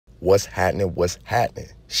What's happening? What's happening?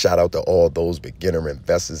 Shout out to all those beginner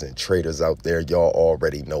investors and traders out there. Y'all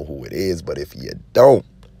already know who it is, but if you don't,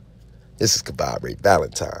 this is Goodbye Ray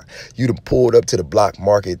Valentine. You done pulled up to the block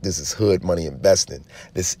market. This is Hood Money Investing.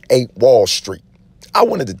 This ain't Wall Street. I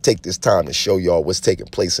wanted to take this time to show y'all what's taking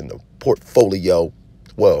place in the portfolio.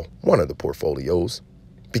 Well, one of the portfolios,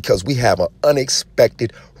 because we have an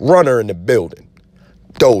unexpected runner in the building,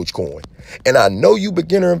 Dogecoin. And I know you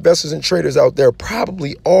beginner investors and traders out there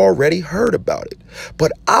probably already heard about it,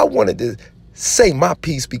 but I wanted to say my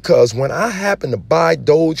piece because when I happened to buy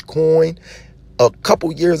Dogecoin a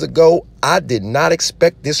couple years ago, I did not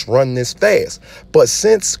expect this run this fast. But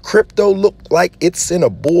since crypto looked like it's in a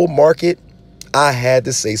bull market, I had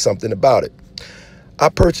to say something about it. I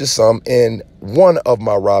purchased some in one of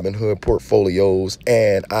my Robinhood portfolios,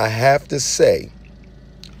 and I have to say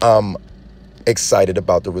I'm excited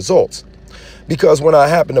about the results. Because when I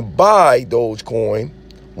happened to buy Dogecoin,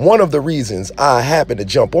 one of the reasons I happened to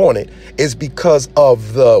jump on it is because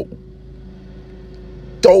of the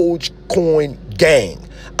Dogecoin gang.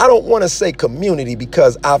 I don't want to say community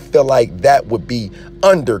because I feel like that would be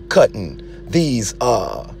undercutting these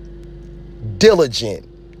diligent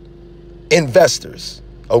investors,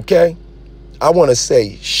 okay? I want to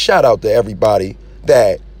say shout out to everybody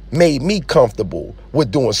that made me comfortable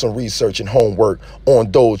with doing some research and homework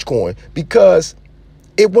on Dogecoin, because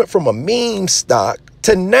it went from a meme stock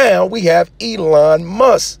to now we have Elon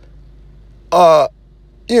Musk,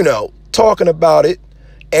 talking about it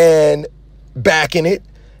and backing it.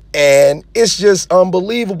 And it's just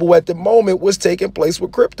unbelievable at the moment what's taking place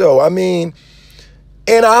with crypto. I mean,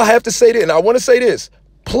 and I'll have to say this, and I want to say this,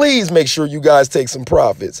 please make sure you guys take some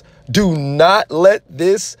profits. Do not let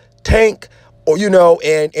this tank or,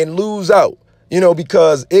 and lose out,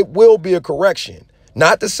 because it will be a correction.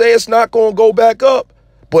 Not to say it's not going to go back up,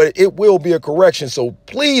 but it will be a correction. So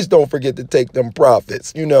please don't forget to take them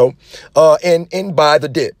profits, and buy the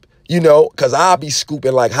dip, because I'll be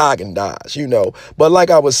scooping like Haagen-Dazs, But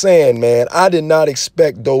like I was saying, man, I did not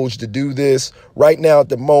expect Doge to do this. Right now at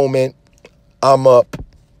the moment, I'm up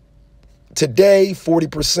today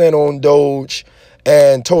 40% on Doge,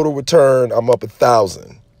 and total return, I'm up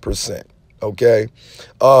 1,000%. Okay.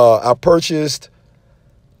 I purchased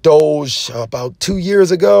Doge about 2 years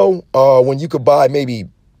ago, when you could buy maybe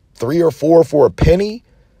 3 or 4 for a penny,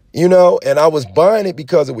 and I was buying it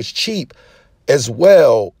because it was cheap, as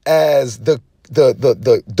well as the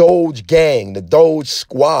Doge gang, the Doge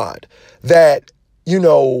squad that,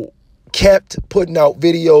 kept putting out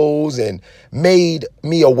videos and made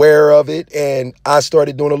me aware of it. And I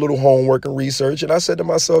started doing a little homework and research. And I said to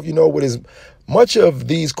myself, with as much of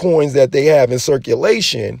these coins that they have in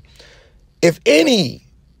circulation, if anybody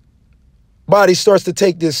starts to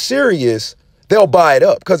take this serious, they'll buy it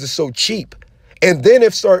up because it's so cheap. And then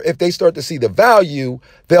if they start to see the value,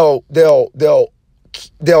 they'll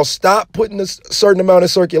stop putting a certain amount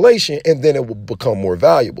of circulation, and then it will become more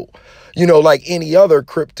valuable. Like any other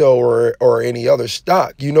crypto or any other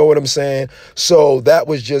stock, you know what I'm saying? So that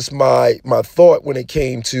was just my thought when it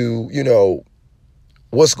came to,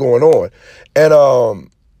 what's going on. And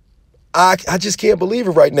I just can't believe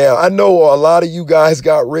it right now. I know a lot of you guys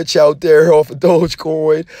got rich out there off of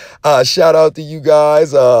Dogecoin. Shout out to you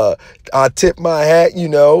guys. I tip my hat,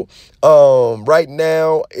 right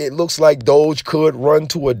now, it looks like Doge could run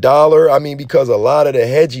to $1. I mean, because a lot of the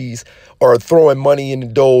hedgies are throwing money into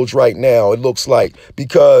Doge right now. It looks like,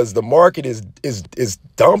 because the market is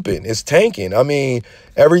dumping, it's tanking. I mean,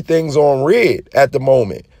 everything's on red at the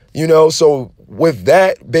moment, So with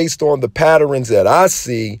that, based on the patterns that I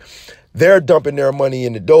see, they're dumping their money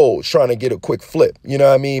into Doge, trying to get a quick flip. You know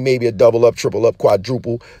what I mean? Maybe a double up, triple up,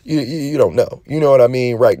 quadruple. You don't know. You know what I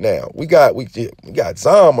mean? Right now, we got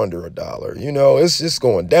ZOM under $1. It's just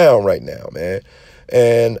going down right now, man.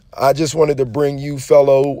 And I just wanted to bring you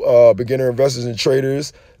fellow beginner investors and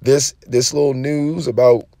traders this little news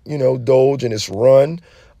about Doge and its run.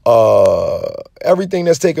 Everything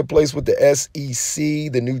that's taking place with the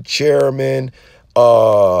SEC, the new chairman,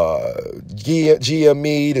 GME,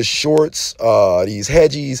 the shorts, these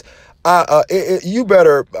hedgies. You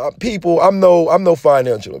better, people, I'm no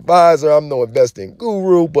financial advisor, I'm no investing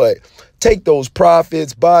guru, but take those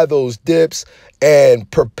profits, buy those dips, and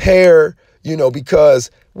prepare, because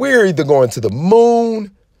we're either going to the moon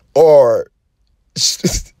or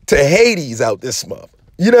to Hades out this month.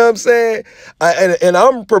 You know what I'm saying? And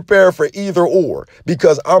I'm prepared for either or,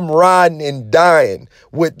 because I'm riding and dying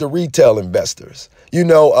with the retail investors.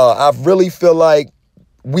 I really feel like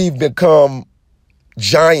we've become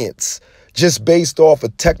giants just based off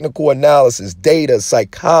of technical analysis, data,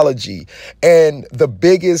 psychology. And the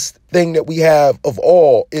biggest thing that we have of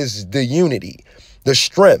all is the unity, the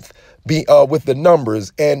strength with the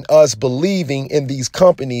numbers, and us believing in these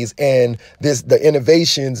companies and the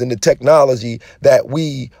innovations and the technology that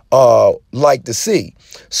we like to see.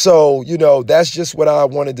 So, that's just what I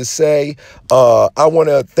wanted to say. I want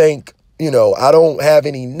to thank, I don't have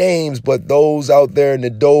any names, but those out there in the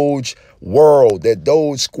Doge world, that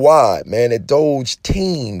Doge squad, man, that Doge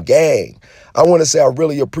team gang. I want to say I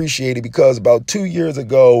really appreciate it, because about 2 years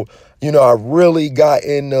ago, I really got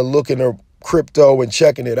into looking at crypto and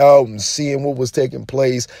checking it out and seeing what was taking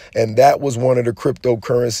place. And that was one of the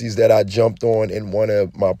cryptocurrencies that I jumped on in one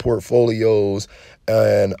of my portfolios.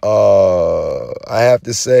 And I have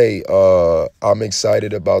to say, I'm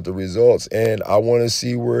excited about the results, and I want to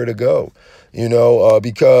see where to go,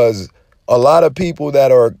 because a lot of people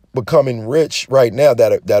that are becoming rich right now,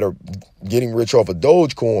 that are getting rich off of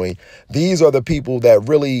Dogecoin, these are the people that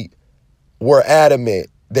really were adamant.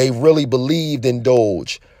 They really believed in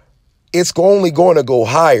Doge. It's only going to go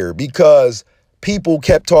higher, because people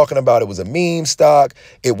kept talking about it was a meme stock.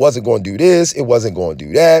 It wasn't going to do this. It wasn't going to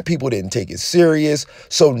do that. People didn't take it serious.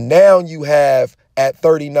 So now you have at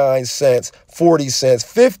 39 cents, 40 cents,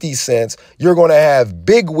 50 cents, you're going to have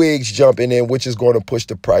big wigs jumping in, which is going to push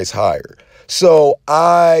the price higher. So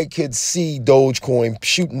I could see Dogecoin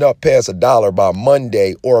shooting up past $1 by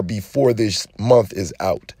Monday or before this month is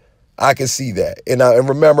out. I can see that. And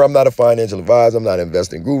remember, I'm not a financial advisor. I'm not an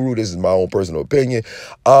investing guru. This is my own personal opinion.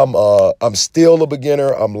 I'm still a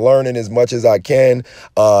beginner. I'm learning as much as I can.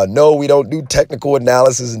 No, we don't do technical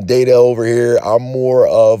analysis and data over here. I'm more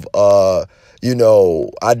of, I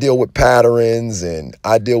deal with patterns and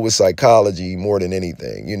I deal with psychology more than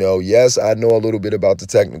anything. Yes, I know a little bit about the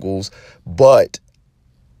technicals, but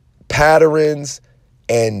patterns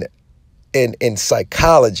and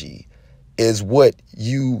psychology is what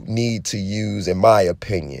you need to use, in my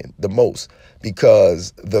opinion, the most,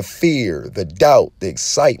 because the fear, the doubt, the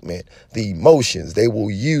excitement, the emotions, they will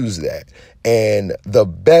use that. And the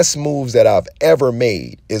best moves that I've ever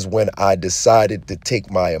made is when I decided to take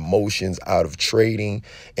my emotions out of trading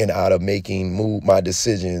and out of making my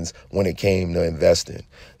decisions when it came to investing.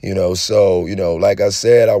 So, like I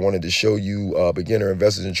said, I wanted to show you beginner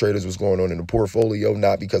investors and traders what's going on in the portfolio,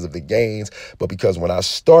 not because of the gains, but because when I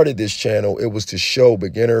started this channel, it was to show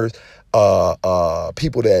beginners,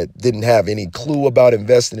 people that didn't have any clue about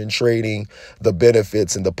investing and trading, the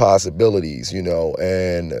benefits and the possibilities, and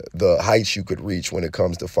the heights you could reach when it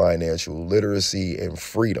comes to financial literacy and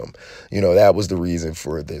freedom. That was the reason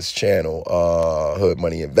for this channel, Hood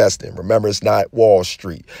Money Investing. Remember, it's not Wall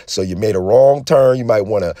Street. So you made a wrong turn, you might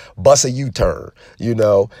want to bust a U-turn,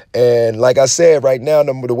 and like I said, right now,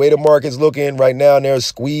 the way the market's looking right now, they're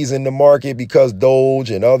squeezing the market because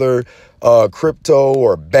Doge and other crypto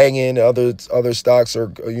or banging, other stocks are,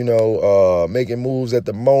 making moves at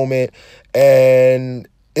the moment. And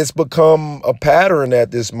it's become a pattern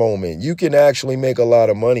at this moment. You can actually make a lot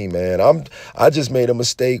of money, man. I just made a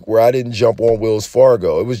mistake where I didn't jump on Wells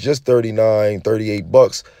Fargo. It was just 39, 38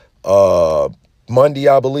 bucks Monday,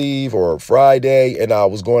 I believe, or Friday, and I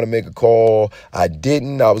was going to make a call. I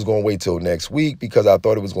didn't. I was going to wait till next week because I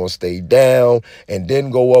thought it was going to stay down and then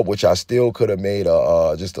go up, which I still could have made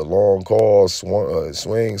just a long call,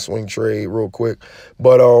 swing trade real quick.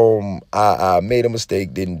 But I made a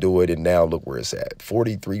mistake, didn't do it, and now look where it's at,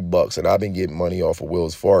 43 bucks, and I've been getting money off of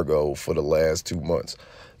Wells Fargo for the last 2 months.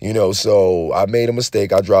 So I made a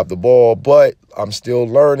mistake. I dropped the ball, but I'm still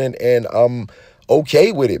learning, and I'm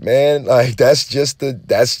okay with it, man. Like, that's just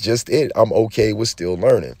it. I'm okay with still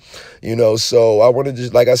learning, so I want to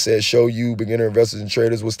just, like I said, show you beginner investors and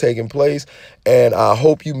traders what's taking place. And I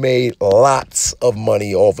hope you made lots of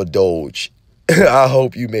money off of Doge. I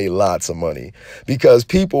hope you made lots of money, because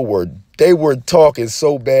people were talking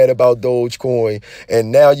so bad about Dogecoin,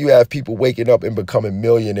 and now you have people waking up and becoming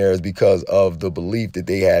millionaires because of the belief that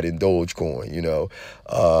they had in Dogecoin.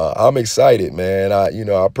 I'm excited, man.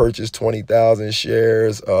 I purchased 20,000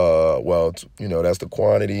 shares. That's the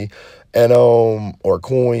quantity, and or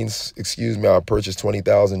coins, excuse me. I purchased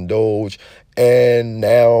 20,000 Doge, and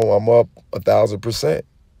now I'm up 1,000%.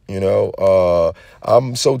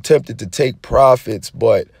 I'm so tempted to take profits,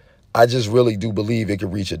 but I just really do believe it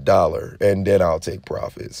could reach $1, and then I'll take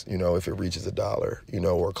profits, if it reaches $1,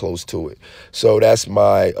 or close to it. So that's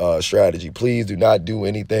my strategy. Please do not do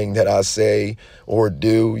anything that I say or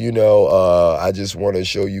do. I just want to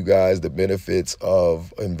show you guys the benefits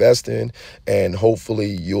of investing, and hopefully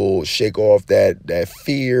you'll shake off that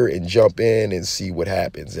fear and jump in and see what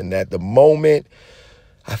happens. And at the moment,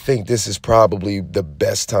 I think this is probably the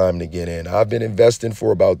best time to get in. I've been investing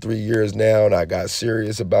for about 3 years now, and I got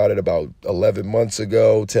serious about it about 11 months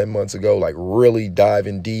ago, 10 months ago, like really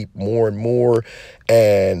diving deep more and more.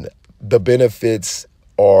 And the benefits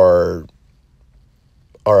are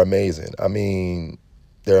amazing. I mean,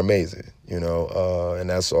 they're amazing, and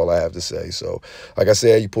that's all I have to say. So, like I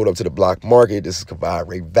said, you pulled up to the block market. This is Kavai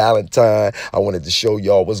Ray Valentine. I wanted to show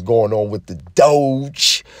y'all what's going on with the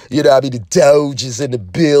Doge. The Doge is in the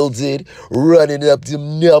building, running up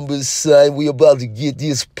them numbers, son. We about to get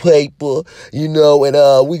this paper,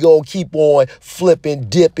 and we gonna keep on flipping,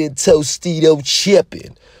 dipping, Tostito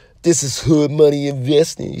chipping. This is Hood Money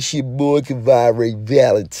Investing. It's your boy Kavai Ray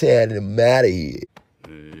Valentine, and I'm out of here.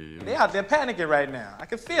 They out there panicking right now. I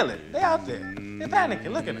can feel it. They out there. They're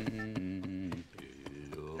panicking. Look at them.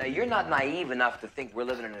 Now, you're not naive enough to think we're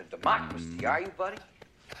living in a democracy, are you, buddy?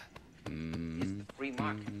 It's the free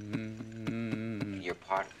market. And you're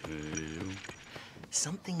part of it.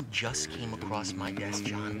 Something just came across my desk,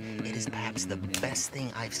 John. It is perhaps the best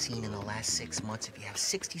thing I've seen in the last 6 months. If you have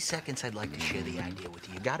 60 seconds, I'd like to share the idea with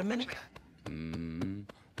you. You got a minute?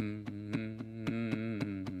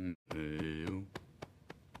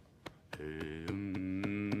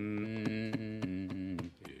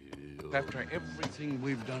 After everything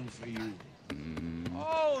we've done for you.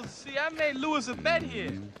 Oh, see, I made Lewis a bet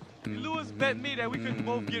here. Lewis bet me that we couldn't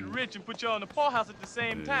both get rich and put y'all in the poorhouse at the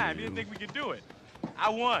same time. He didn't think we could do it. I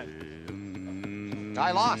won.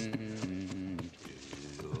 I lost.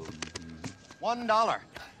 $1.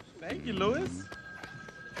 Thank you, Lewis.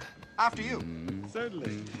 After you.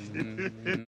 Certainly.